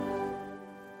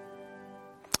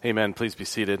Amen. Please be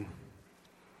seated.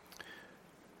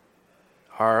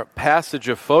 Our passage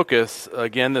of focus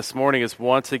again this morning is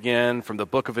once again from the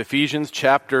book of Ephesians,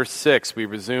 chapter 6. We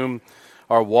resume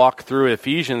our walk through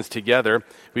Ephesians together.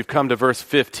 We've come to verse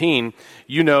 15.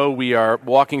 You know we are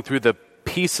walking through the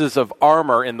pieces of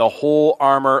armor in the whole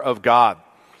armor of God.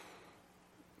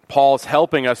 Paul's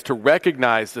helping us to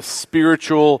recognize the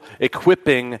spiritual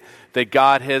equipping that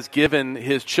God has given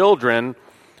his children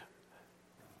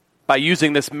by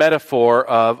using this metaphor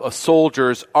of a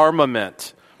soldier's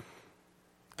armament.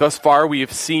 Thus far, we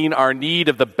have seen our need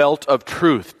of the belt of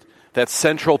truth, that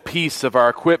central piece of our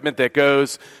equipment that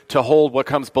goes to hold what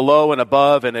comes below and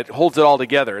above, and it holds it all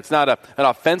together. It's not an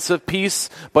offensive piece,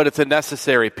 but it's a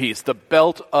necessary piece, the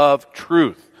belt of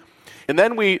truth. And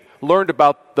then we learned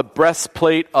about the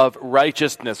breastplate of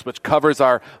righteousness, which covers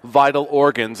our vital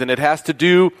organs, and it has to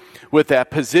do with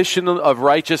that position of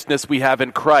righteousness we have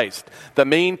in Christ, the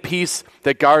main piece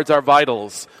that guards our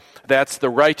vitals. That's the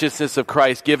righteousness of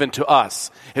Christ given to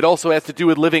us. It also has to do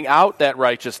with living out that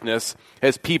righteousness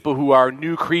as people who are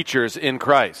new creatures in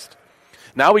Christ.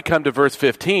 Now we come to verse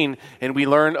 15, and we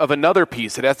learn of another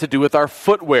piece. It has to do with our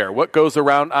footwear, what goes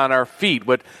around on our feet,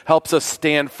 what helps us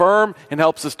stand firm and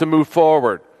helps us to move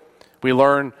forward. We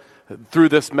learn through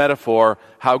this metaphor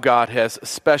how God has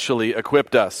specially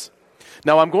equipped us.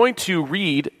 Now I'm going to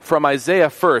read from Isaiah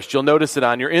first. You'll notice it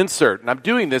on your insert. And I'm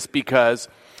doing this because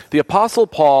the Apostle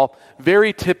Paul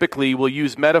very typically will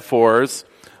use metaphors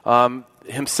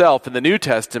himself in the New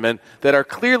Testament that are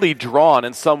clearly drawn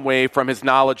in some way from his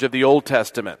knowledge of the Old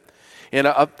Testament. In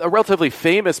a relatively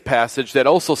famous passage that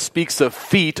also speaks of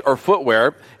feet or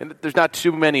footwear, and there's not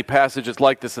too many passages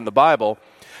like this in the Bible,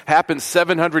 happened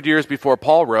 700 years before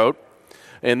Paul wrote,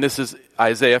 and this is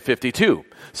Isaiah 52.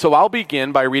 So I'll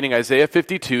begin by reading Isaiah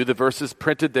 52, the verses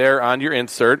printed there on your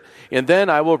insert, and then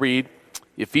I will read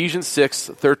Ephesians 6,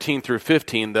 13 through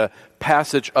 15, the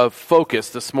passage of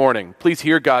focus this morning. Please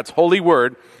hear God's holy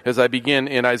word as I begin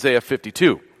in Isaiah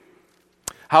 52.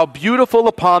 How beautiful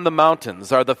upon the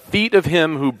mountains are the feet of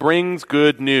him who brings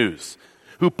good news,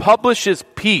 who publishes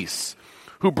peace,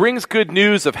 who brings good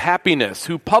news of happiness,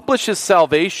 who publishes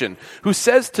salvation, who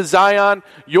says to Zion,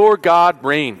 your God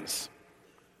reigns.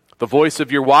 The voice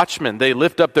of your watchmen, they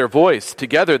lift up their voice.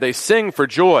 Together they sing for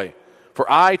joy.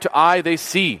 For eye to eye they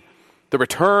see the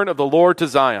return of the Lord to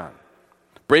Zion.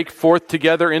 Break forth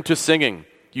together into singing,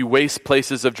 you waste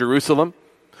places of Jerusalem.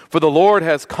 For the Lord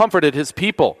has comforted his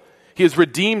people. He has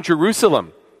redeemed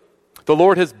Jerusalem. The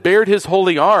Lord has bared his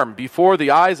holy arm before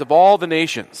the eyes of all the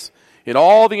nations. And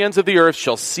all the ends of the earth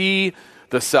shall see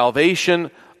the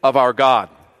salvation of our God.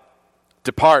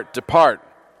 Depart, depart,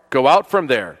 go out from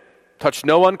there. Touch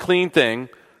no unclean thing.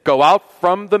 Go out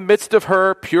from the midst of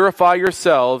her. Purify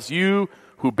yourselves, you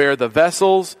who bear the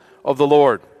vessels of the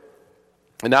Lord.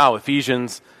 And now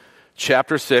Ephesians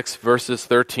chapter 6, verses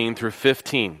 13 through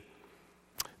 15.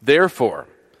 Therefore,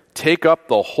 take up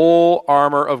the whole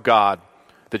armor of God,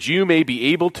 that you may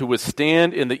be able to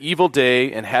withstand in the evil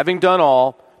day, and having done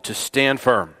all, to stand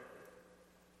firm.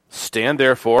 Stand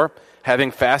therefore, having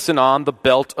fastened on the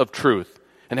belt of truth,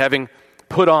 and having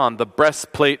put on the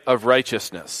breastplate of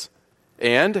righteousness,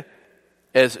 and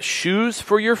as shoes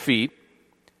for your feet,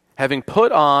 having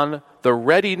put on the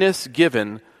readiness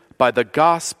given by the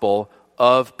gospel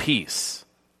of peace.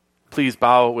 Please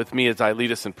bow with me as I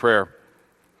lead us in prayer.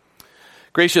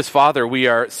 Gracious Father, we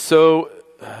are so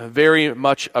very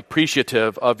much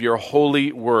appreciative of your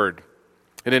holy word.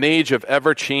 In an age of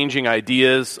ever-changing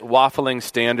ideas, waffling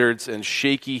standards, and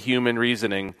shaky human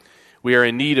reasoning, we are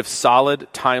in need of solid,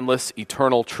 timeless,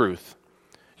 eternal truth.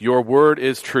 Your word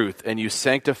is truth, and you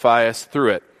sanctify us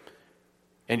through it,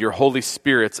 and your Holy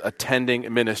Spirit's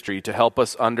attending ministry to help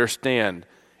us understand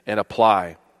and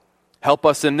apply. Help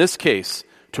us in this case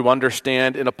to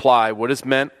understand and apply what is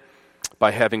meant by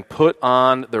having put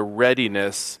on the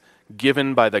readiness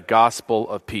given by the gospel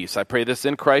of peace. I pray this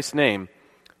in Christ's name.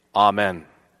 Amen.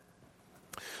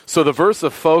 So the verse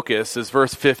of focus is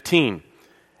verse 15.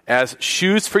 As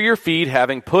shoes for your feet,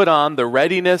 having put on the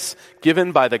readiness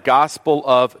given by the gospel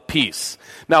of peace.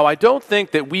 Now, I don't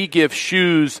think that we give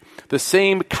shoes the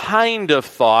same kind of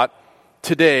thought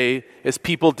today as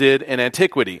people did in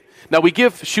antiquity. Now, we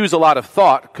give shoes a lot of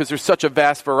thought because there's such a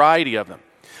vast variety of them.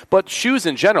 But shoes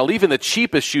in general, even the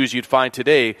cheapest shoes you'd find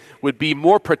today, would be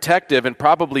more protective and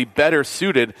probably better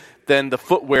suited than the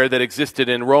footwear that existed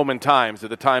in Roman times, at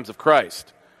the times of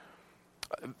Christ.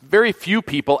 Very few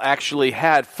people actually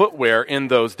had footwear in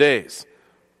those days.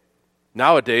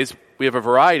 Nowadays, we have a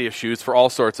variety of shoes for all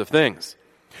sorts of things.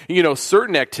 You know,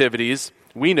 certain activities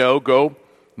we know go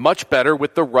much better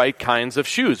with the right kinds of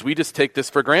shoes. We just take this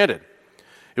for granted.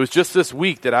 It was just this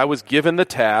week that I was given the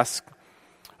task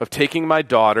of taking my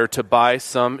daughter to buy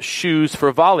some shoes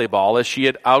for volleyball as she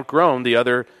had outgrown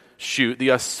the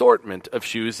assortment of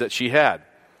shoes that she had.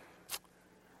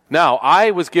 Now,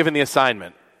 I was given the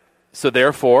assignment, so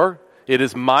therefore, it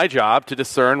is my job to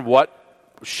discern what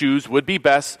shoes would be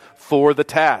best for the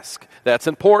task. That's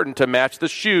important, to match the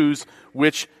shoes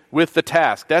with the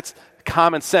task. That's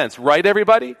common sense, right,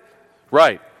 everybody?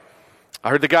 Right. I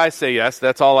heard the guy say yes,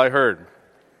 that's all I heard.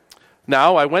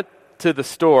 Now, I went to the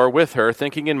store with her,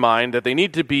 thinking in mind that they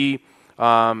need to be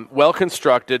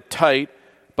well-constructed, tight,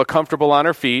 but comfortable on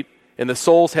her feet, and the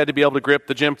soles had to be able to grip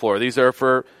the gym floor.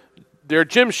 They're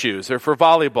gym shoes. They're for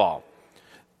volleyball.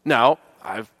 Now,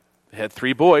 I've had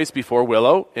 3 boys before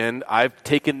Willow, and I've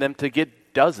taken them to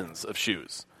get dozens of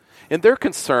shoes. And their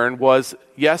concern was,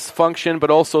 yes, function, but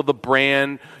also the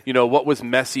brand, what was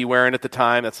Messi wearing at the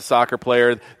time, that's a soccer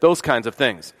player, those kinds of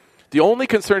things. The only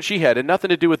concern she had nothing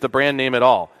to do with the brand name at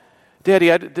all.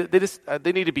 Daddy,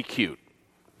 they need to be cute.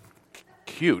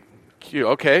 Cute,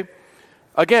 okay.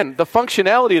 Again, the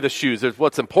functionality of the shoes is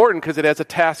what's important because it has a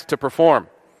task to perform.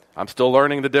 I'm still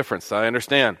learning the difference, I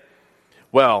understand.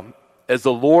 Well, as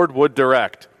the Lord would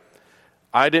direct,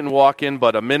 I didn't walk in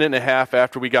but a minute and a half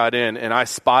after we got in, and I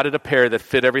spotted a pair that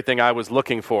fit everything I was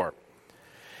looking for.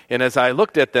 And as I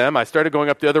looked at them, I started going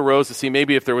up the other rows to see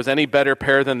maybe if there was any better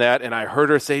pair than that, and I heard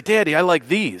her say, Daddy, I like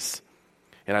these.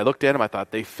 And I looked at them, I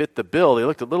thought, they fit the bill. They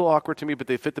looked a little awkward to me, but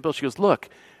they fit the bill. She goes, look.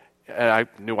 And I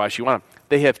knew why she wanted them.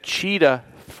 They have cheetah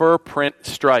fur print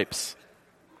stripes.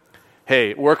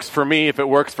 Hey, it works for me if it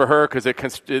works for her because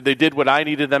they did what I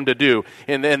needed them to do.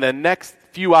 And then the next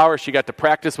few hours, she got to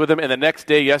practice with them. And the next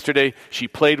day, yesterday, she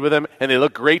played with them, and they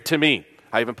look great to me.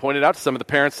 I even pointed out to some of the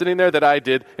parents sitting there that I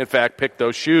did, in fact, pick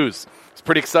those shoes. I was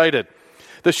pretty excited.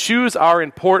 The shoes are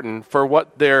important for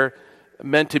what they're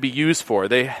meant to be used for.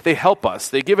 They help us.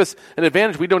 They give us an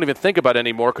advantage we don't even think about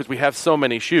anymore because we have so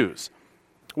many shoes.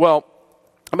 Well,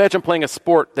 imagine playing a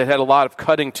sport that had a lot of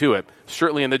cutting to it.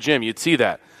 Certainly in the gym, you'd see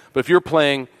that. But if you're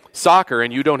playing soccer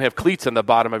and you don't have cleats on the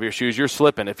bottom of your shoes, you're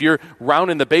slipping. If you're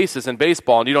rounding the bases in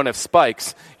baseball and you don't have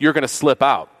spikes, you're going to slip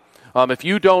out. If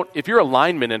you're a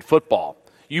lineman in football,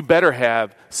 you better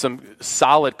have some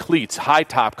solid cleats,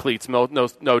 high-top cleats,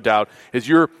 no doubt, as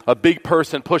you're a big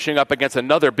person pushing up against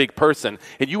another big person,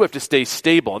 and you have to stay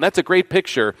stable. And that's a great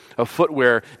picture of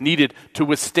footwear needed to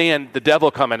withstand the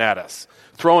devil coming at us,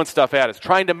 throwing stuff at us,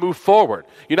 trying to move forward.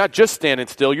 You're not just standing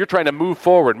still, you're trying to move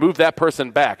forward, move that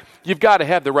person back. You've got to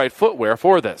have the right footwear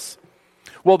for this.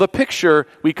 Well, the picture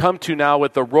we come to now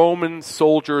with the Roman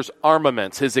soldier's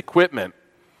armaments, his equipment,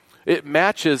 it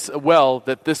matches well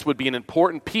that this would be an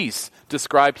important piece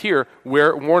described here,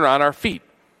 worn on our feet.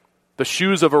 The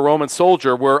shoes of a Roman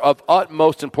soldier were of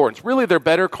utmost importance. Really, they're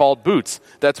better called boots.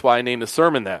 That's why I named the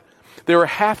sermon that. There were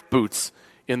half boots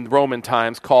in Roman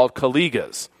times called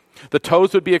caligas. The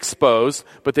toes would be exposed,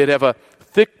 but they'd have a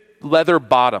thick leather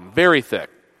bottom, very thick.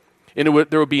 And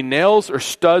there would be nails or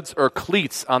studs or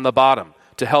cleats on the bottom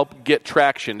to help get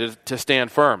traction, to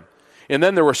stand firm. And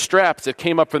then there were straps that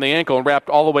came up from the ankle and wrapped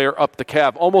all the way up the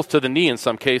calf, almost to the knee in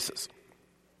some cases.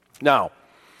 Now,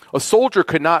 a soldier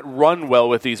could not run well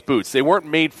with these boots. They weren't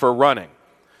made for running,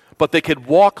 but they could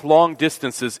walk long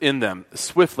distances in them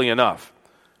swiftly enough.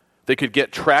 They could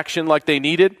get traction like they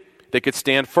needed. They could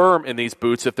stand firm in these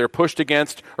boots if they're pushed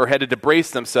against or headed to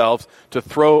brace themselves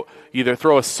to either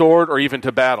throw a sword or even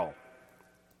to battle.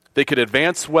 They could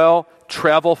advance well,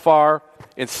 travel far,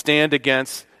 and stand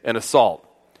against an assault.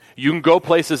 You can go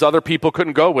places other people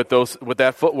couldn't go with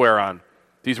that footwear on.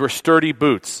 These were sturdy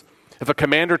boots. If a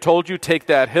commander told you take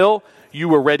that hill, you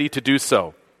were ready to do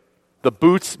so. The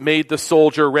boots made the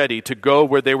soldier ready to go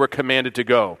where they were commanded to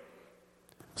go.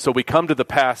 So we come to the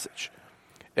passage.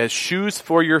 As shoes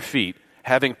for your feet,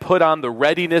 having put on the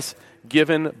readiness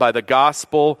given by the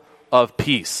gospel of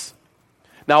peace.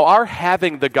 Now, our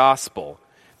having the gospel,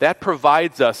 that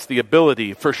provides us the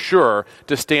ability, for sure,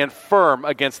 to stand firm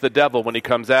against the devil when he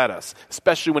comes at us,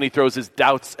 especially when he throws his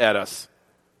doubts at us.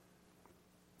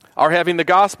 Our having the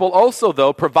gospel also,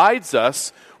 though, provides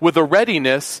us with a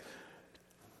readiness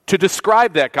to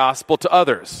describe that gospel to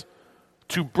others,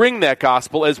 to bring that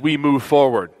gospel as we move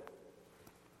forward.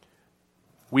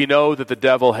 We know that the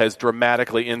devil has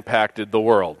dramatically impacted the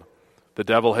world. The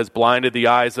devil has blinded the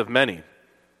eyes of many.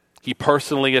 He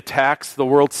personally attacks the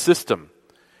world system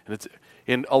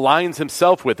and aligns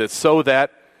himself with it so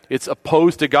that it's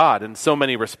opposed to God in so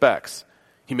many respects.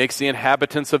 He makes the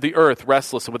inhabitants of the earth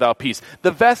restless and without peace.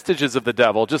 The vestiges of the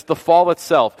devil, just the fall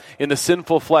itself in the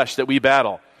sinful flesh that we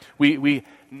battle. We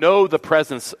know the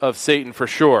presence of Satan for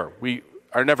sure. We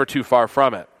are never too far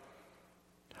from it.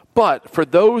 But for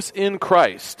those in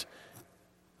Christ,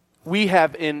 we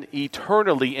have an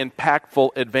eternally impactful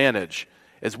advantage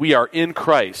as we are in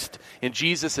Christ, and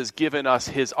Jesus has given us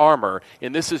his armor,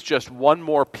 and this is just one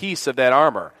more piece of that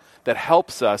armor that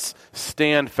helps us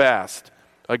stand fast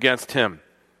against him,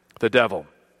 the devil.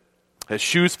 As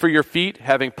shoes for your feet,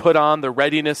 having put on the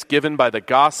readiness given by the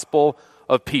gospel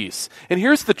of peace. And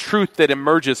here's the truth that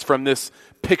emerges from this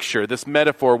picture, this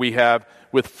metaphor we have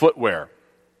with footwear.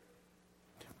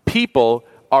 People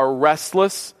are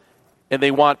restless and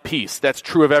they want peace. That's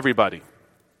true of everybody.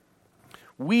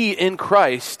 We in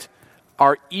Christ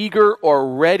are eager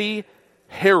or ready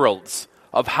heralds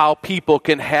of how people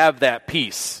can have that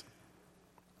peace.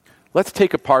 Let's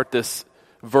take apart this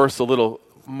verse a little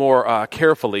more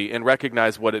carefully and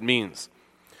recognize what it means.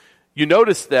 You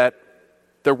notice that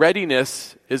the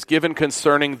readiness is given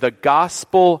concerning the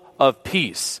gospel of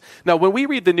peace. Now, when we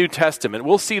read the New Testament,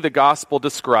 we'll see the gospel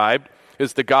described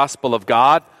as the gospel of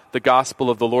God, the gospel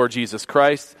of the Lord Jesus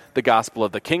Christ, the gospel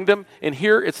of the kingdom, and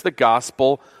here it's the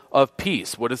gospel of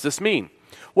peace. What does this mean?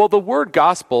 Well, the word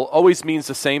gospel always means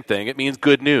the same thing. It means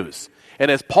good news. And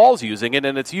as Paul's using it,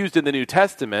 and it's used in the New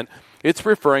Testament, it's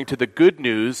referring to the good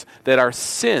news that our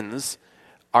sins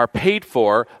are paid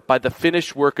for by the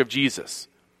finished work of Jesus.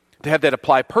 To have that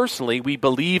apply personally, we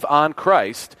believe on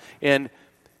Christ, and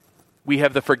we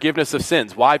have the forgiveness of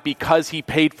sins. Why? Because he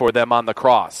paid for them on the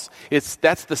cross.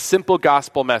 That's the simple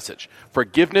gospel message.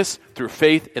 Forgiveness through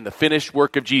faith in the finished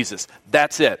work of Jesus.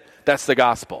 That's it. That's the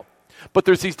gospel. But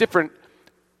there's these different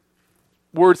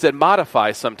words that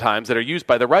modify sometimes that are used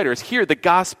by the writers. Here, the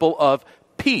gospel of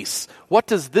peace. What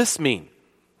does this mean?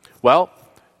 Well,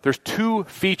 there's two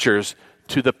features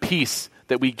to the peace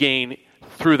that we gain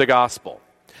through the gospel.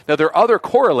 Now, there are other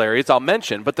corollaries I'll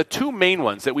mention, but the two main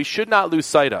ones that we should not lose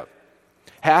sight of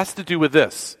has to do with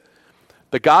this.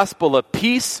 The gospel of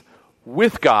peace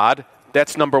with God,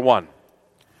 that's number one.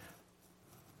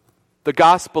 The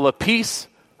gospel of peace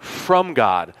from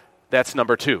God, that's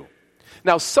number two.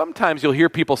 Now, sometimes you'll hear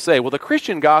people say, well, the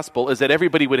Christian gospel is that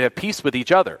everybody would have peace with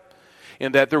each other,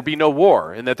 and that there would be no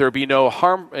war, and that there would be no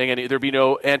harm, and there would be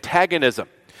no antagonism.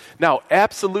 Now,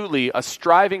 absolutely, a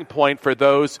striving point for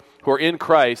those who are in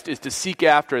Christ is to seek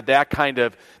after that kind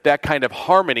of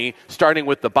harmony, starting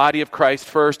with the body of Christ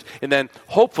first, and then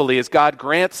hopefully, as God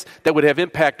grants, that would have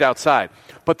impact outside.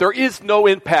 But there is no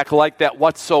impact like that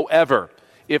whatsoever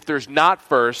if there's not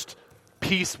first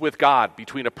peace with God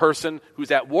between a person who's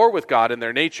at war with God in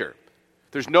their nature.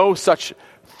 There's no such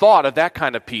thought of that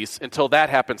kind of peace until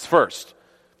that happens first.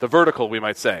 The vertical, we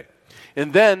might say.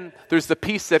 And then there's the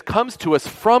peace that comes to us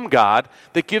from God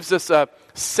that gives us a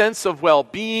sense of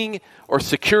well-being or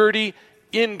security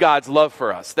in God's love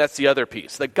for us. That's the other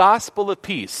piece. The gospel of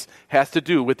peace has to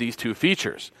do with these two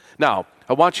features. Now,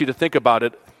 I want you to think about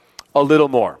it a little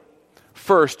more.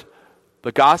 First,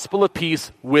 the gospel of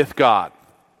peace with God.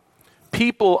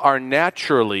 People are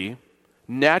naturally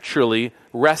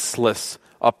restless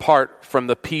apart from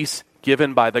the peace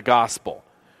given by the gospel.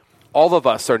 All of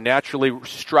us are naturally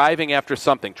striving after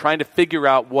something, trying to figure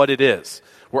out what it is.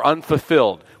 We're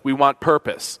unfulfilled. We want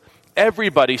purpose.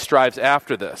 Everybody strives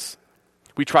after this.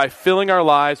 We try filling our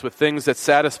lives with things that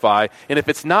satisfy, and if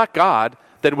it's not God,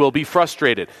 then we'll be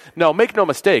frustrated. No, make no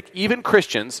mistake, even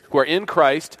Christians who are in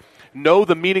Christ know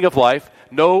the meaning of life,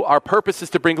 know our purpose is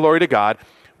to bring glory to God.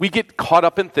 We get caught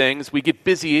up in things. We get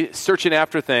busy searching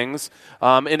after things,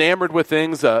 enamored with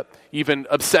things, even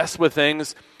obsessed with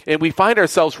things. And we find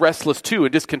ourselves restless too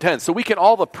and discontent. So we can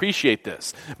all appreciate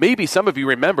this. Maybe some of you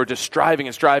remember just striving,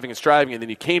 and then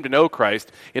you came to know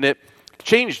Christ, and it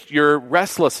changed your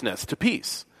restlessness to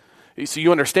peace. So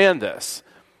you understand this.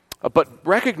 But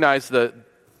recognize the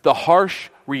harsh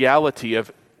reality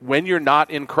of when you're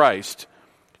not in Christ,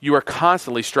 you are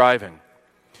constantly striving.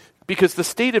 Because the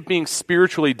state of being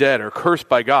spiritually dead or cursed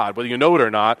by God, whether you know it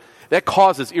or not, that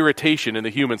causes irritation in the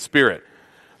human spirit.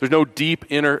 There's no deep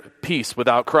inner peace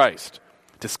without Christ.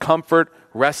 Discomfort,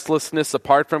 restlessness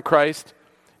apart from Christ,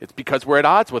 it's because we're at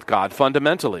odds with God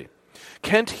fundamentally.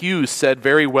 Kent Hughes said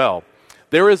very well,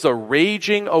 there is a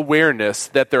raging awareness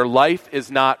that their life is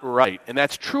not right. And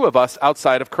that's true of us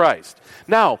outside of Christ.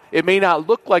 Now, it may not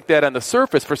look like that on the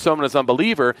surface for someone who's an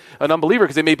unbeliever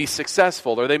because they may be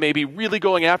successful or they may be really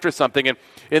going after something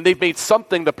and they've made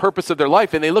something the purpose of their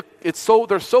life and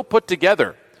they're so put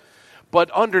together.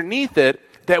 But underneath it,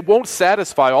 that won't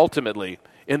satisfy ultimately,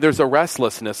 and there's a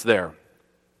restlessness there.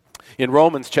 In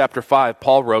Romans chapter 5,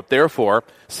 Paul wrote, therefore,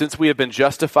 since we have been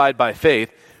justified by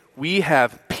faith, we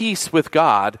have peace with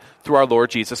God through our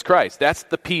Lord Jesus Christ. That's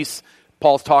the peace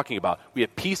Paul's talking about. We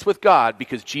have peace with God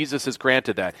because Jesus has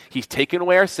granted that. He's taken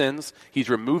away our sins. He's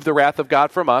removed the wrath of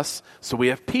God from us, so we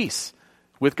have peace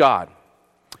with God.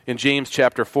 In James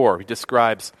chapter 4, he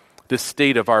describes this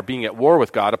state of our being at war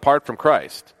with God apart from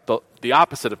Christ, the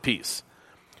opposite of peace.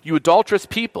 You adulterous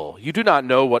people, you do not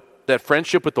know that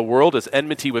friendship with the world is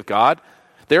enmity with God.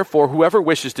 Therefore, whoever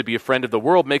wishes to be a friend of the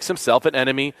world makes himself an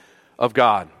enemy of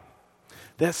God.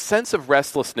 That sense of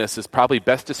restlessness is probably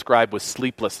best described with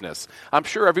sleeplessness. I'm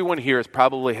sure everyone here has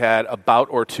probably had a bout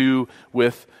or two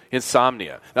with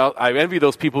insomnia. Now, I envy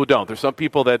those people who don't. There's some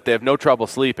people that they have no trouble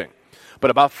sleeping.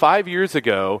 But about 5 years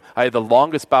ago, I had the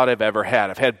longest bout I've ever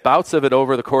had. I've had bouts of it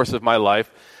over the course of my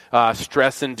life,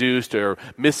 stress-induced or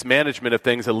mismanagement of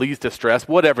things that leads to stress,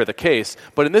 whatever the case.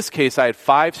 But in this case, I had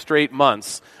 5 straight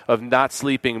months of not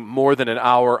sleeping more than an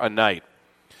hour a night.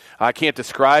 I can't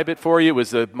describe it for you. It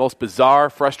was the most bizarre,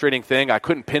 frustrating thing. I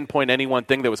couldn't pinpoint any one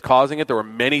thing that was causing it. There were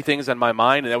many things on my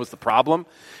mind, and that was the problem,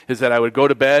 is that I would go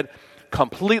to bed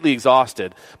completely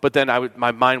exhausted, but then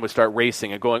my mind would start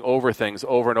racing and going over things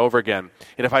over and over again.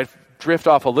 And if I drift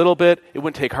off a little bit, it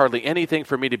wouldn't take hardly anything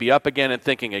for me to be up again and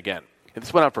thinking again. And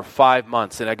this went on for 5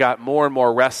 months, and I got more and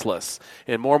more restless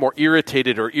and more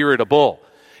irritated or irritable.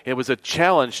 It was a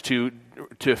challenge to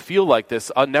feel like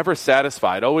this, never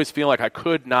satisfied, always feeling like I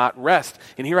could not rest.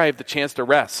 And here I have the chance to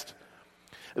rest.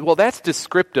 Well, that's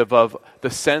descriptive of the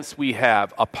sense we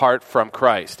have apart from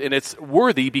Christ. And it's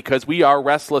worthy because we are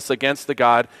restless against the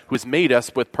God who has made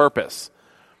us with purpose.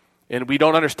 And we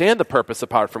don't understand the purpose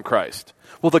apart from Christ.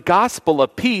 Well, the gospel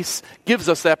of peace gives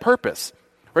us that purpose.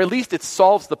 Or at least it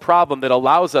solves the problem that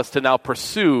allows us to now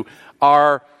pursue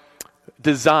our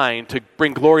design to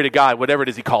bring glory to God, whatever it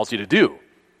is he calls you to do.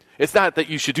 It's not that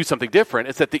you should do something different.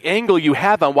 It's that the angle you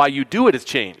have on why you do it has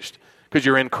changed because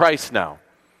you're in Christ now.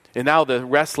 And now the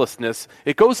restlessness,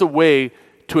 it goes away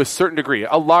to a certain degree,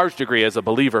 a large degree as a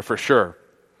believer for sure.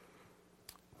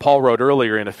 Paul wrote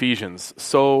earlier in Ephesians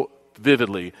so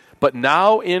vividly, but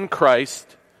now in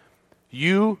Christ,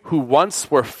 you who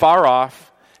once were far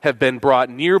off have been brought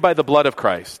near by the blood of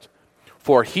Christ.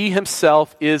 For he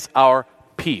himself is our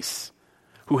peace,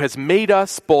 who has made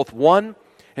us both one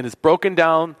and has broken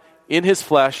down in his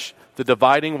flesh the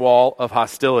dividing wall of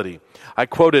hostility. I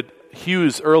quoted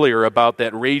Hughes earlier about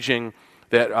that raging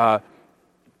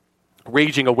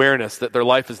awareness that their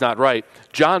life is not right.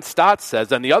 John Stott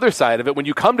says, on the other side of it, when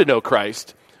you come to know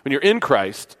Christ, when you're in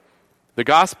Christ, the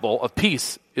gospel of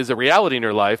peace is a reality in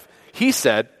your life. He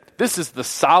said, this is the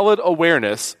solid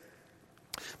awareness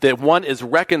that one is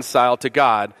reconciled to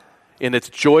God, and it's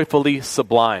joyfully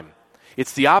sublime.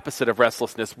 It's the opposite of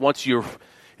restlessness.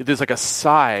 There's like a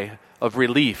sigh of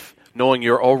relief knowing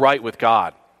you're all right with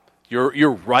God.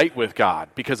 You're right with God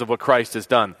because of what Christ has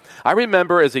done. I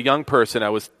remember as a young person, I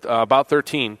was about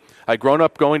 13, I'd grown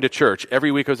up going to church. Every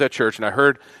week I was at church, and I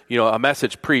heard a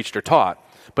message preached or taught.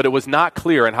 But it was not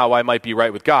clear on how I might be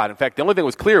right with God. In fact, the only thing that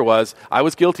was clear was I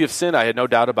was guilty of sin. I had no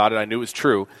doubt about it. I knew it was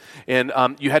true. And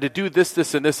you had to do this,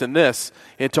 this, and this, and this,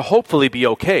 and to hopefully be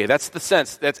okay. That's the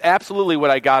sense. That's absolutely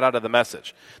what I got out of the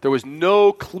message. There was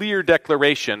no clear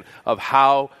declaration of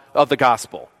the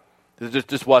gospel. There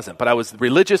just wasn't. But I was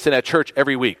religious and at church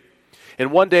every week.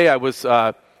 And one day I was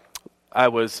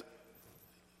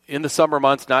in the summer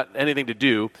months, not anything to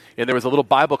do, and there was a little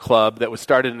Bible club that was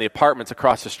started in the apartments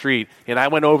across the street, and I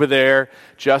went over there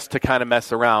just to kind of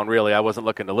mess around, really. I wasn't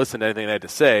looking to listen to anything they had to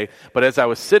say, but as I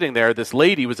was sitting there, this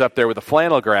lady was up there with a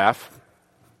flannel graph.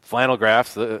 Flannel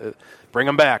graphs, bring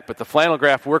them back, but the flannel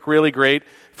graph worked really great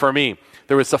for me.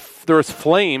 There was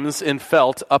flames in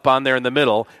felt up on there in the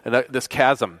middle, and this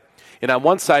chasm. And on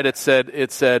one side it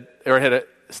had a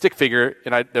stick figure,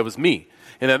 and that was me.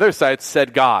 And the other side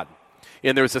said God.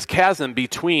 And there was this chasm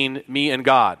between me and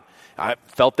God. I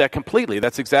felt that completely.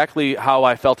 That's exactly how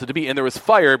I felt it to be. And there was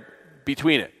fire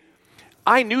between it.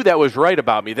 I knew that was right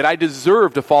about me, that I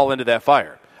deserved to fall into that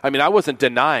fire. I mean, I wasn't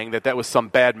denying that was some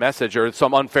bad message or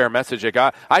some unfair message that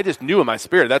God. I just knew in my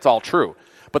spirit that's all true.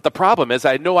 But the problem is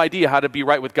I had no idea how to be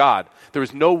right with God. There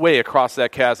was no way across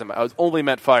that chasm. I was only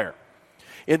meant fire.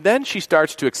 And then she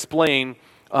starts to explain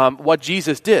what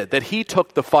Jesus did, that he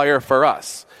took the fire for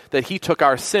us, that he took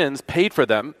our sins, paid for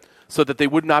them, so that they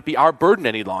would not be our burden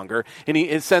any longer. And he,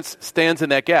 in a sense, stands in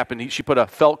that gap. And she put a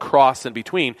felt cross in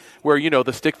between where,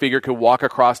 the stick figure could walk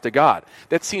across to God.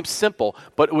 That seems simple,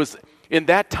 but it was in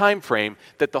that time frame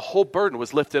that the whole burden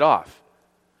was lifted off.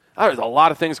 There was a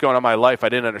lot of things going on in my life I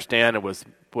didn't understand and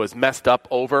was messed up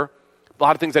over. A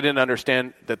lot of things I didn't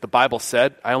understand that the Bible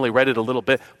said. I only read it a little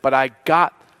bit, but I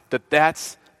got that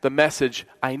that's the message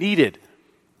I needed.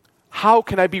 How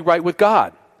can I be right with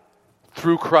God?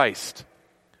 Through Christ.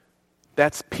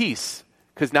 That's peace,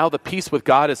 because now the peace with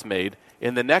God is made,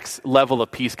 and the next level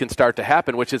of peace can start to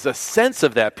happen, which is a sense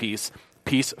of that peace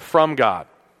from God.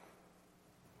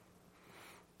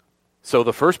 So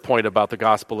the first point about the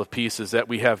gospel of peace is that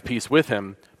we have peace with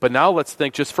him. But now let's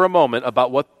think just for a moment about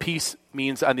what peace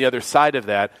means on the other side of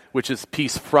that, which is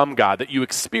peace from God, that you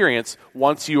experience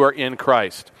once you are in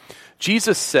Christ.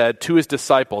 Jesus said to his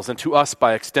disciples, and to us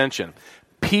by extension,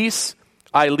 "Peace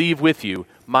I leave with you,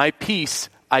 my peace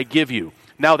I give you."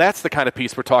 Now that's the kind of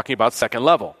peace we're talking about second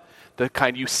level, the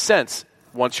kind you sense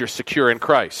once you're secure in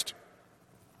Christ.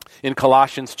 In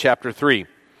Colossians chapter 3,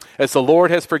 "As the Lord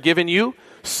has forgiven you,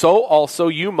 so also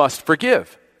you must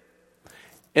forgive.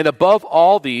 And above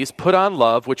all these, put on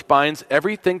love, which binds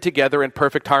everything together in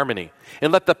perfect harmony.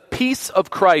 And let the peace of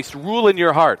Christ rule in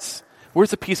your hearts." Where's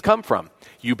the peace come from?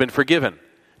 You've been forgiven.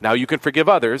 Now you can forgive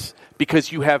others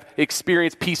because you have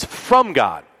experienced peace from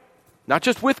God. Not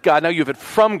just with God, now you have it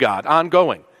from God,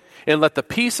 ongoing. "And let the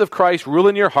peace of Christ rule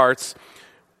in your hearts,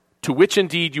 to which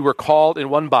indeed you were called in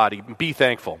one body. Be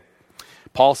thankful."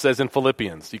 Paul says in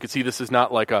Philippians, you can see this is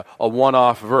not like a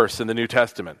one-off verse in the New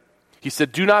Testament. He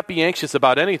said, "Do not be anxious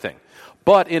about anything,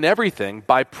 but in everything,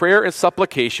 by prayer and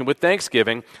supplication with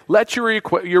thanksgiving, let your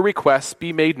requests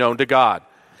be made known to God.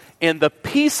 And the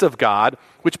peace of God,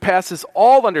 which passes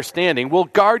all understanding, will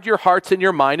guard your hearts and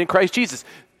your mind in Christ Jesus."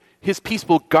 His peace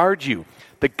will guard you.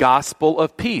 The gospel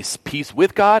of peace. Peace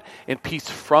with God and peace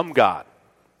from God.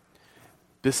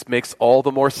 This makes all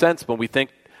the more sense when we think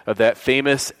of that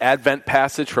famous Advent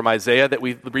passage from Isaiah that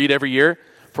we read every year.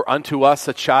 "For unto us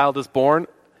a child is born,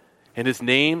 and his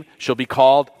name shall be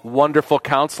called Wonderful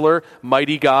Counselor,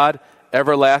 Mighty God,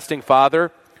 Everlasting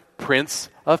Father, Prince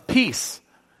of Peace."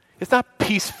 It's not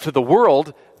peace to the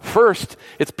world first.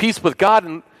 It's peace with God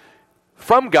and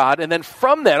from God, and then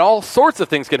from that, all sorts of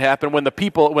things can happen when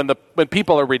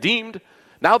people are redeemed.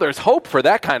 Now there's hope for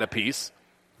that kind of peace.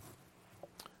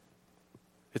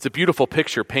 It's a beautiful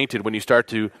picture painted when you start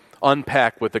to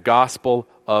unpack what the gospel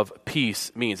of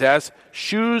peace means. "As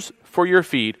shoes for your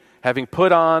feet, having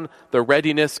put on the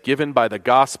readiness given by the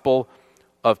gospel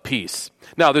of peace."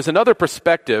 Now, there's another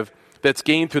perspective that's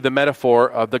gained through the metaphor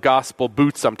of the gospel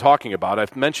boots I'm talking about.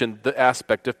 I've mentioned the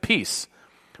aspect of peace.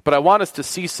 But I want us to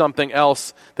see something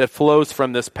else that flows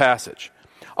from this passage.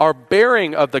 Our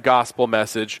bearing of the gospel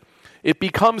message, it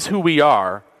becomes who we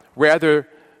are rather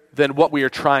than what we are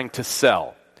trying to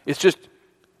sell.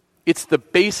 It's the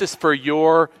basis for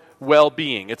your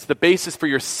well-being. It's the basis for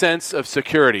your sense of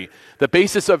security, the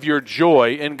basis of your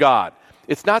joy in God.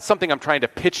 It's not something I'm trying to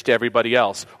pitch to everybody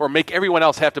else or make everyone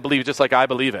else have to believe it just like I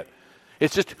believe it.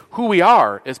 It's just who we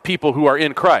are as people who are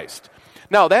in Christ.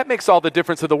 Now, that makes all the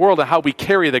difference in the world in how we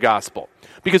carry the gospel,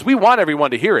 because we want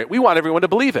everyone to hear it. We want everyone to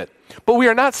believe it. But we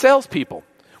are not salespeople.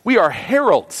 We are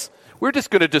heralds. We're just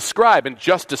going to describe, and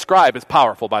just describe is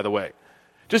powerful, by the way.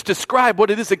 Just describe what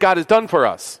it is that God has done for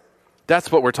us.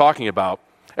 That's what we're talking about.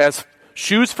 "As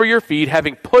shoes for your feet,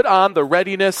 having put on the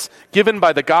readiness given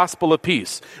by the gospel of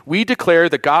peace." We declare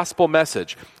the gospel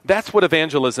message. That's what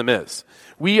evangelism is.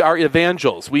 We are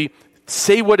evangels. We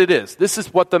say what it is. This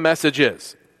is what the message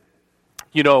is.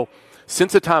 You know,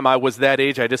 since the time I was that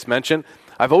age I just mentioned,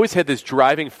 I've always had this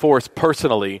driving force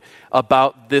personally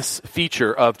about this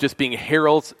feature of just being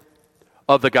heralds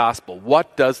of the gospel.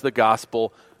 What does the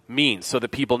gospel mean, so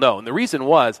that people know? And the reason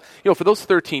was, for those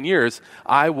 13 years,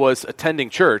 I was attending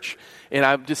church, and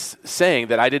I'm just saying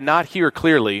that I did not hear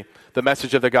clearly the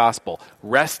message of the gospel.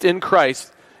 Rest in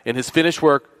Christ, in his finished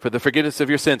work for the forgiveness of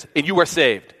your sins, and you are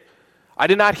saved. I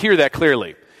did not hear that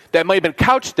clearly. That might have been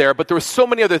couched there, but there were so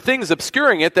many other things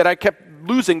obscuring it that I kept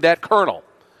losing that kernel.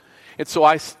 And so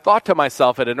I thought to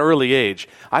myself at an early age,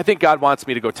 I think God wants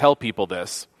me to go tell people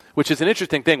this, which is an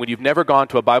interesting thing. When you've never gone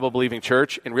to a Bible-believing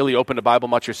church and really opened a Bible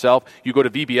much yourself, you go to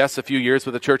VBS a few years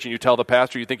with a church and you tell the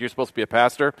pastor you think you're supposed to be a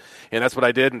pastor, and that's what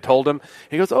I did and told him.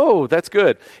 He goes, "Oh, that's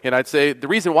good." And I'd say the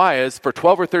reason why is for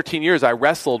 12 or 13 years I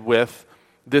wrestled with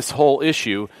this whole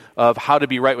issue of how to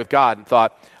be right with God and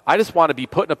thought, I just want to be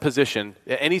put in a position,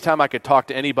 anytime I could talk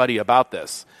to anybody about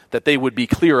this, that they would be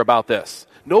clear about this.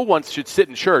 No one should sit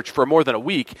in church for more than a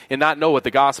week and not know what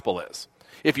the gospel is.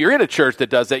 If you're in a church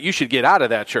that does that, you should get out of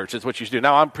that church, is what you should do.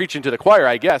 Now, I'm preaching to the choir,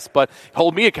 I guess, but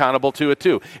hold me accountable to it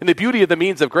too. And the beauty of the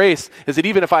means of grace is that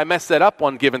even if I mess that up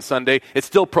one given Sunday, it's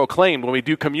still proclaimed when we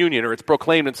do communion, or it's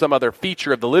proclaimed in some other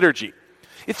feature of the liturgy.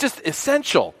 It's just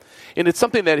essential. And it's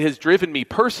something that has driven me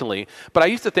personally, but I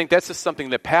used to think that's just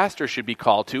something that pastors should be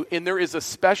called to, and there is a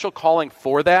special calling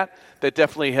for that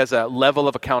definitely has a level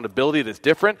of accountability that's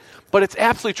different, but it's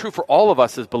absolutely true for all of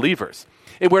us as believers.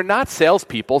 And we're not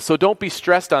salespeople, so don't be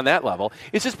stressed on that level.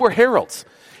 It's just we're heralds.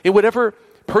 And whatever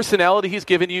personality he's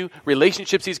given you,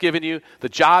 relationships he's given you, the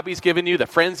job he's given you, the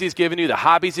friends he's given you, the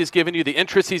hobbies he's given you, the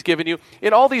interests he's given you.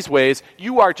 In all these ways,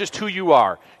 you are just who you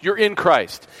are. You're in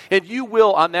Christ. And you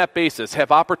will, on that basis,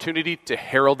 have opportunity to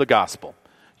herald the gospel.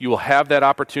 You will have that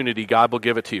opportunity. God will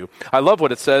give it to you. I love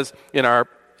what it says in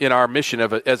our mission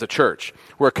as a church.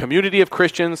 We're a community of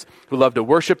Christians who love to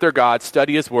worship their God,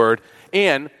 study his word,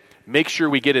 and make sure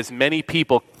we get as many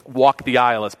people walk the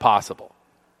aisle as possible.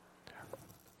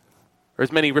 Or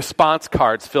as many response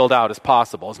cards filled out as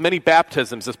possible, as many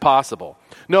baptisms as possible.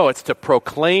 No, it's to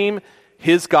proclaim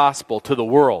his gospel to the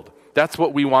world. That's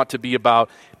what we want to be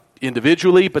about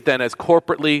individually, but then as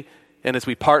corporately and as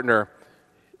we partner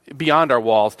beyond our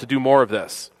walls to do more of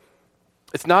this.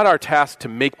 It's not our task to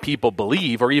make people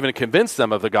believe or even convince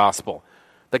them of the gospel.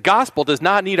 The gospel does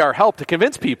not need our help to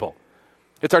convince people.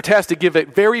 It's our task to give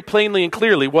it very plainly and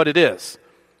clearly what it is.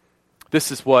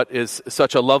 This is what is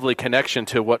such a lovely connection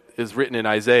to what is written in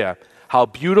Isaiah. How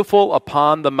beautiful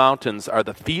upon the mountains are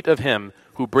the feet of him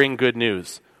who bring good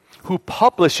news, who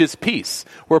publishes peace.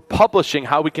 We're publishing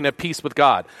how we can have peace with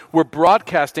God. We're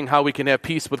broadcasting how we can have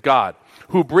peace with God.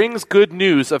 Who brings good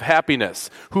news of happiness,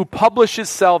 who publishes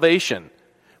salvation,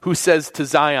 who says to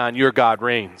Zion, your God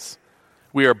reigns.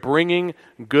 We are bringing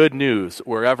good news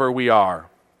wherever we are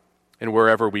and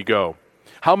wherever we go.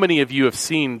 How many of you have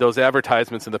seen those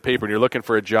advertisements in the paper and you're looking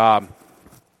for a job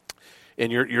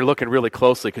and you're looking really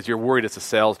closely because you're worried it's a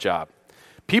sales job?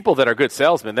 People that are good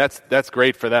salesmen, that's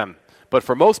great for them. But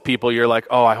for most people, you're like,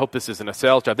 oh, I hope this isn't a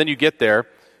sales job. Then you get there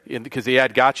because the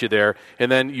ad got you there,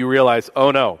 and then you realize, oh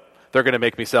no, they're going to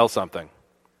make me sell something.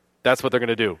 That's what they're going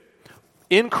to do.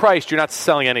 In Christ, you're not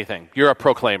selling anything. You're a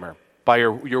proclaimer by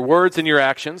your words and your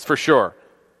actions, for sure.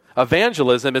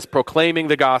 Evangelism is proclaiming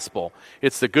the gospel.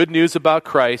 It's the good news about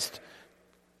Christ,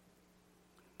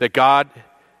 that God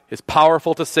is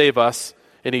powerful to save us,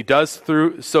 and he does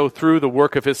so through the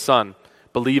work of his Son.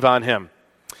 Believe on him.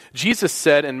 Jesus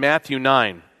said in Matthew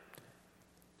 9,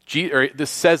 this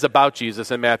says about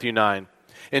Jesus in Matthew 9,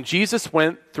 and Jesus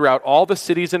went throughout all the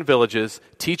cities and villages,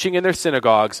 teaching in their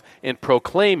synagogues and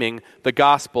proclaiming the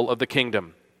gospel of the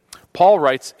kingdom. Paul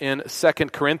writes in 2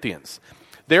 Corinthians,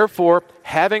 therefore,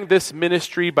 having this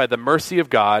ministry by the mercy of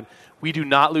God, we do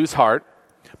not lose heart,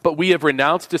 but we have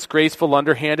renounced disgraceful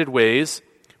underhanded ways.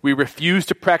 We refuse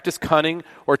to practice cunning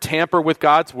or tamper with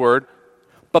God's word,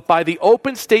 but by the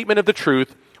open statement of the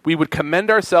truth, we would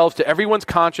commend ourselves to everyone's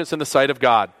conscience in the sight of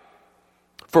God.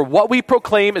 For what we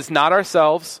proclaim is not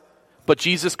ourselves, but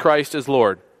Jesus Christ as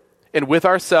Lord, and with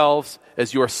ourselves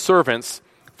as your servants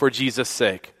for Jesus'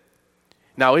 sake.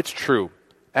 Now, it's true.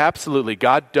 Absolutely,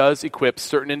 God does equip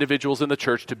certain individuals in the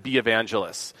church to be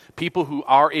evangelists, people who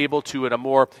are able to, in a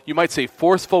more, you might say,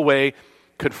 forceful way,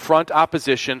 confront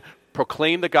opposition,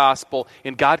 proclaim the gospel,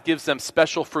 and God gives them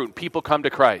special fruit. People come to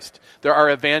Christ. There are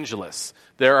evangelists.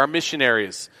 There are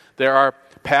missionaries. There are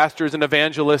pastors and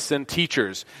evangelists and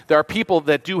teachers. There are people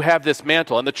that do have this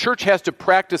mantle, and the church has to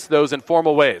practice those in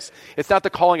formal ways. It's not the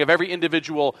calling of every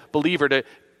individual believer to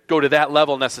go to that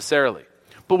level necessarily.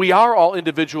 But we are all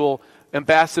individual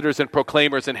ambassadors and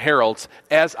proclaimers and heralds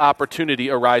as opportunity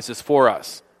arises for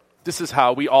us. This is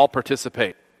how we all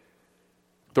participate.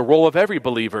 The role of every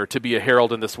believer to be a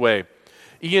herald in this way.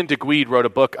 Ian DeGuede wrote a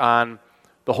book on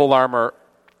the whole armor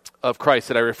of Christ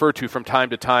that I refer to from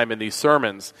time to time in these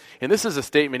sermons. And this is a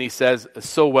statement he says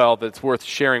so well that it's worth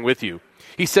sharing with you.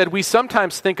 He said, we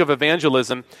sometimes think of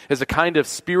evangelism as a kind of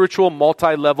spiritual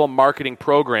multi-level marketing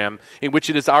program in which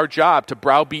it is our job to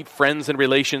browbeat friends and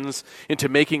relations into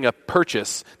making a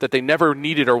purchase that they never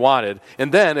needed or wanted,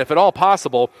 and then, if at all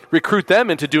possible, recruit them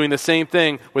into doing the same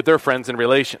thing with their friends and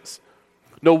relations.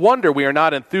 No wonder we are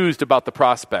not enthused about the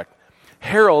prospect.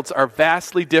 Heralds are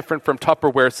vastly different from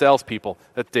Tupperware salespeople.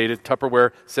 That's dated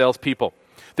Tupperware salespeople.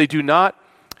 They do not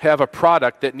have a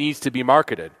product that needs to be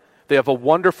marketed. They have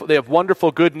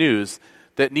wonderful good news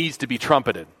that needs to be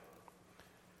trumpeted.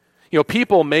 You know,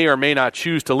 people may or may not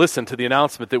choose to listen to the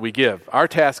announcement that we give. Our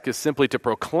task is simply to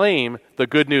proclaim the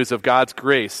good news of God's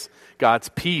grace, God's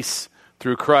peace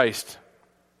through Christ.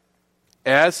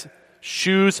 As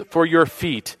shoes for your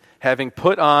feet, having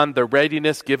put on the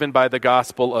readiness given by the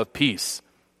gospel of peace.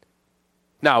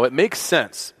 Now, it makes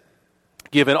sense,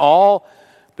 given all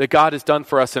that God has done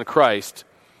for us in Christ.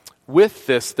 With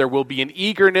this, there will be an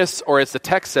eagerness, or as the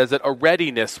text says it, a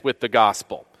readiness with the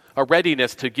gospel, a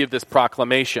readiness to give this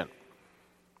proclamation.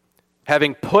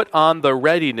 Having put on the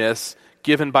readiness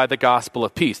given by the gospel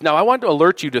of peace. Now, I want to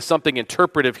alert you to something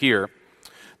interpretive here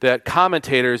that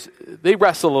commentators, they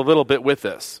wrestle a little bit with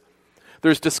this.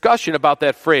 There's discussion about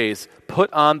that phrase,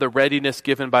 put on the readiness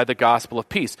given by the gospel of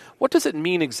peace. What does it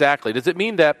mean exactly? Does it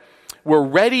mean that we're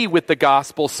ready with the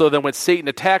gospel so that when Satan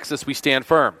attacks us, we stand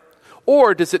firm?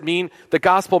 Or does it mean the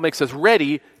gospel makes us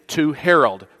ready to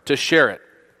herald, to share it?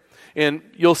 And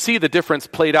you'll see the difference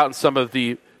played out in some of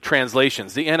the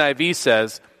translations. The NIV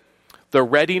says, the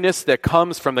readiness that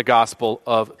comes from the gospel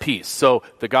of peace. So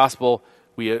the gospel,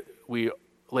 we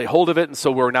lay hold of it, and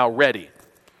so we're now ready.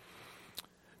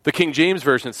 The King James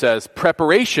Version says,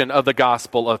 preparation of the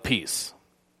gospel of peace.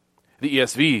 The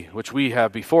ESV, which we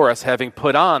have before us, having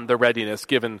put on the readiness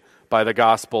given by the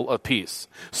gospel of peace.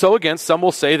 So again, some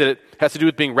will say that it has to do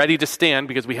with being ready to stand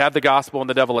because we have the gospel and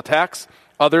the devil attacks.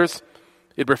 Others,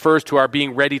 it refers to our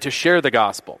being ready to share the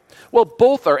gospel. Well,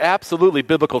 both are absolutely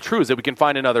biblical truths that we can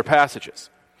find in other passages.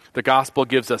 The gospel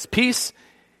gives us peace,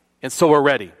 and so we're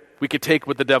ready. We could take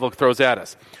what the devil throws at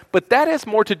us. But that has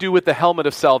more to do with the helmet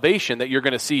of salvation that you're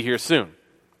going to see here soon.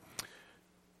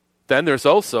 Then there's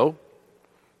also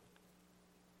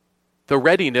the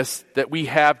readiness that we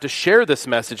have to share this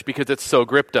message because it's so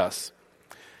gripped us.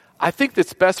 I think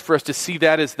it's best for us to see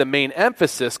that as the main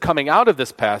emphasis coming out of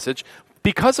this passage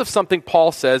because of something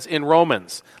Paul says in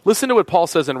Romans. Listen to what Paul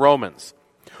says in Romans.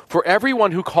 For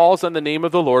everyone who calls on the name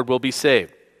of the Lord will be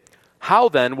saved. How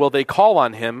then will they call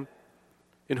on him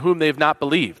in whom they have not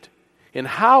believed? And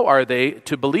how are they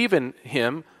to believe in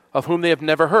him of whom they have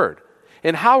never heard?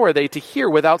 And how are they to hear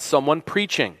without someone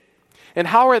preaching? And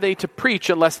how are they to preach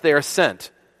unless they are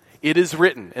sent? It is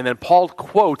written, and then Paul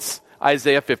quotes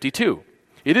Isaiah 52.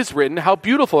 It is written, how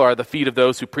beautiful are the feet of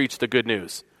those who preach the good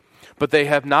news. But they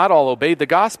have not all obeyed the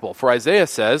gospel. For Isaiah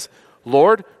says,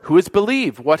 Lord, who has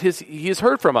believed what he has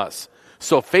heard from us?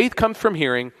 So faith comes from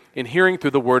hearing, and hearing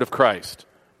through the word of Christ.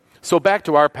 So back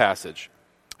to our passage.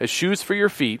 As shoes for your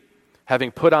feet,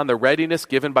 having put on the readiness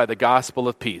given by the gospel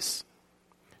of peace.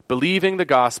 Believing the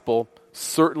gospel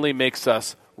certainly makes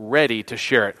us ready to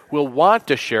share it. We'll want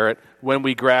to share it when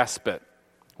we grasp it.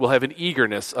 We'll have an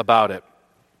eagerness about it.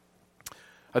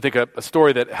 I think a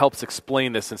story that helps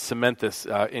explain this and cement this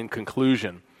in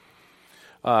conclusion.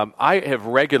 I have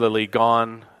regularly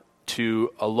gone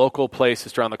to a local place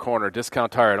just around the corner,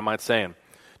 Discount Tire, I don't mind saying,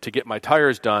 to get my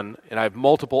tires done, and I have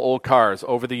multiple old cars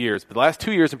over the years. But the last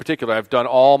 2 years in particular, I've done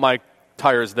all my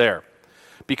tires there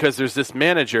because there's this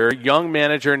young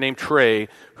manager named Trey,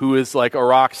 who is like a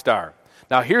rock star.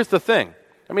 Now, here's the thing.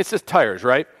 I mean, it's just tires,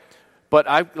 right?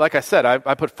 But like I said,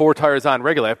 I put 4 tires on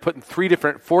regularly. I've put in 3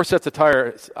 sets of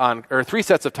tires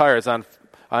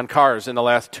on cars in the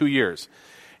last 2 years.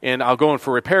 And I'll go in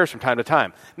for repairs from time to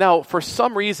time. Now, for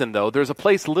some reason, though, there's a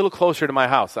place a little closer to my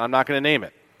house. I'm not going to name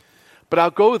it. But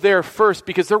I'll go there first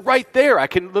because they're right there. I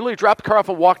can literally drop the car off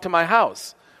and walk to my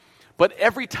house. But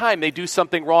every time they do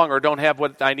something wrong or don't have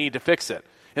what I need to fix it.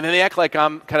 And then they act like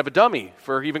I'm kind of a dummy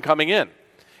for even coming in.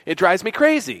 It drives me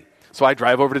crazy. So I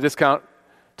drive over to Discount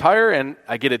Tire and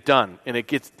I get it done. And it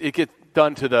gets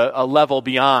done to a level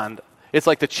beyond. It's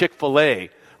like the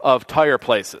Chick-fil-A of tire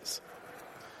places.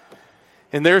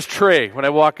 And there's Trey when I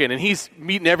walk in, and he's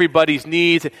meeting everybody's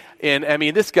needs. And I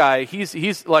mean, this guy,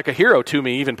 he's like a hero to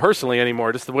me, even personally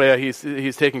anymore, just the way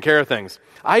he's taking care of things.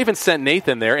 I even sent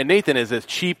Nathan there, and Nathan is as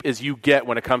cheap as you get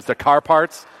when it comes to car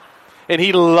parts. And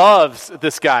he loves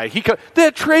this guy.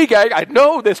 That Trey guy, I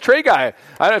know this Trey guy.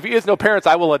 I don't know if he has no parents,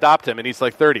 I will adopt him, and he's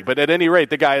like 30. But at any rate,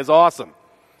 the guy is awesome.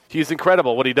 He's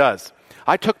incredible what he does.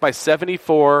 I took my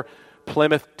 74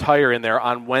 Plymouth tire in there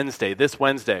on this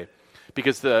Wednesday.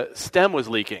 Because the stem was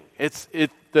leaking.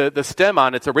 The stem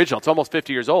on it's original. It's almost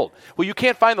 50 years old. Well, you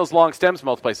can't find those long stems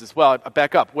most places. Well,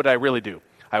 back up. What did I really do?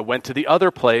 I went to the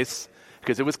other place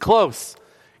because it was close.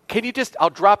 I'll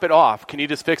drop it off. Can you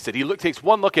just fix it? He takes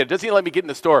one look at it. Doesn't he let me get in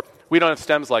the store? We don't have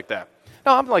stems like that.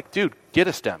 No, I'm like, dude, get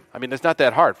a stem. I mean, it's not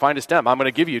that hard. Find a stem. I'm going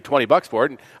to give you $20 for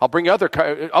it, and I'll bring you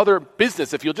other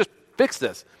business if you'll just fix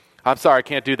this. I'm sorry, I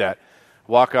can't do that.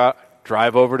 Walk out,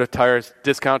 drive over to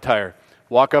Discount Tire.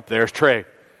 Walk up, there's Trey.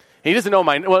 He doesn't know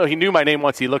he knew my name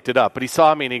once he looked it up, but he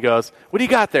saw me and he goes, what do you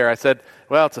got there? I said,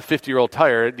 well, it's a 50-year-old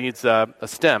tire. It needs a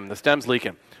stem. The stem's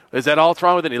leaking. Is that all that's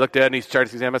wrong with it? And he looked at it and he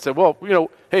started to examine. I said, well,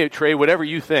 hey, Trey, whatever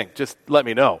you think, just let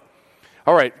me know.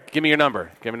 All right, give me your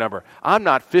number. Give me a number. I'm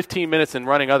not 15 minutes in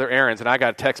running other errands, and I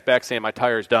got a text back saying my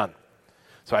tire's done.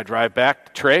 So I drive back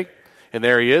to Trey, and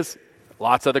there he is.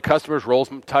 Lots of other customers, rolls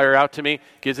the tire out to me,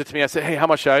 gives it to me. I said, hey, how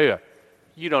much do I owe you?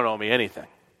 You don't owe me anything.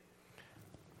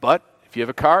 But if you have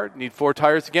a car, need 4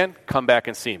 tires again, come back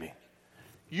and see me.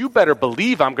 You better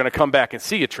believe I'm going to come back and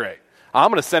see you, Trey.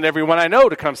 I'm going to send everyone I know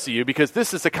to come see you because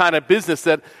this is the kind of business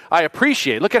that I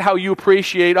appreciate. Look at how you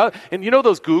appreciate. And you know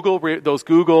those Google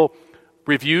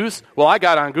reviews? Well, I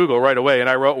got on Google right away and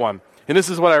I wrote one. And this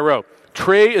is what I wrote.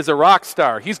 Trey is a rock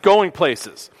star. He's going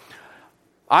places.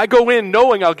 I go in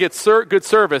knowing I'll get good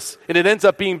service, and it ends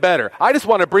up being better. I just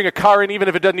want to bring a car in even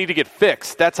if it doesn't need to get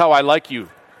fixed. That's how I like you.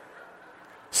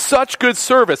 Such good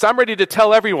service. I'm ready to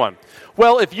tell everyone.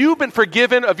 Well, if you've been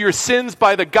forgiven of your sins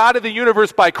by the God of the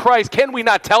universe, by Christ, can we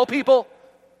not tell people?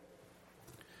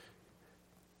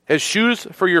 As shoes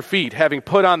for your feet, having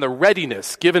put on the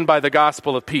readiness given by the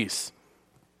gospel of peace.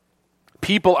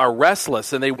 People are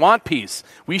restless and they want peace.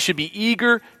 We should be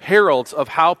eager heralds of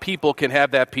how people can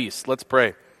have that peace. Let's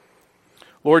pray.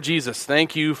 Lord Jesus,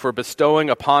 thank you for bestowing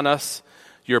upon us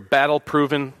your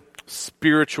battle-proven,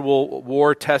 spiritual,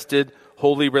 war-tested,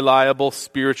 wholly reliable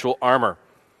spiritual armor.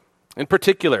 In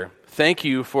particular, thank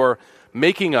you for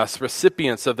making us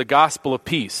recipients of the gospel of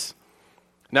peace.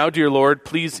 Now, dear Lord,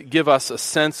 please give us a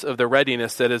sense of the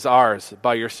readiness that is ours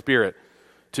by your Spirit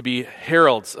to be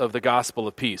heralds of the gospel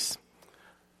of peace.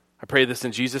 I pray this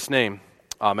in Jesus' name.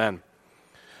 Amen.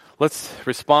 Let's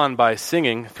respond by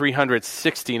singing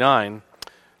 369.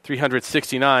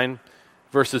 369,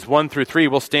 verses 1 through 3.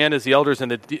 We'll stand as the elders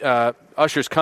and the ushers come.